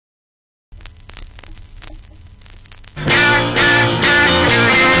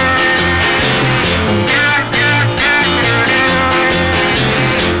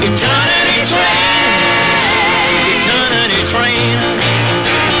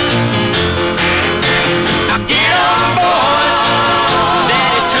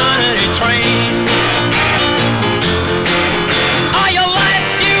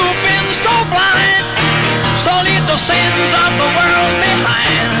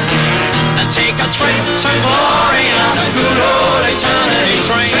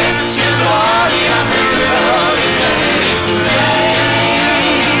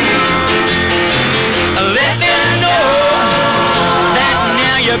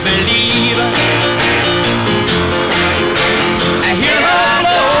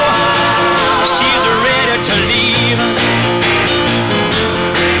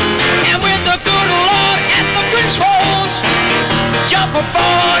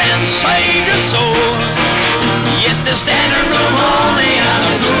forward and save your soul. Yes, the standing room only on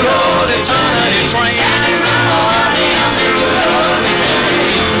the good old eternity train. Standing room only on the good old eternity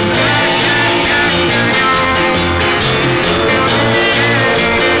train.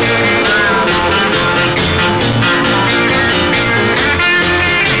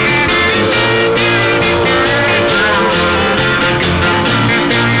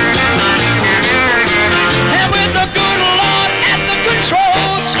 And with the good Lord at the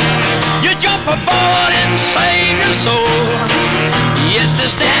controls, you jump aboard and save your soul. Yes, the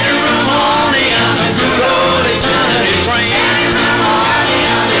standing room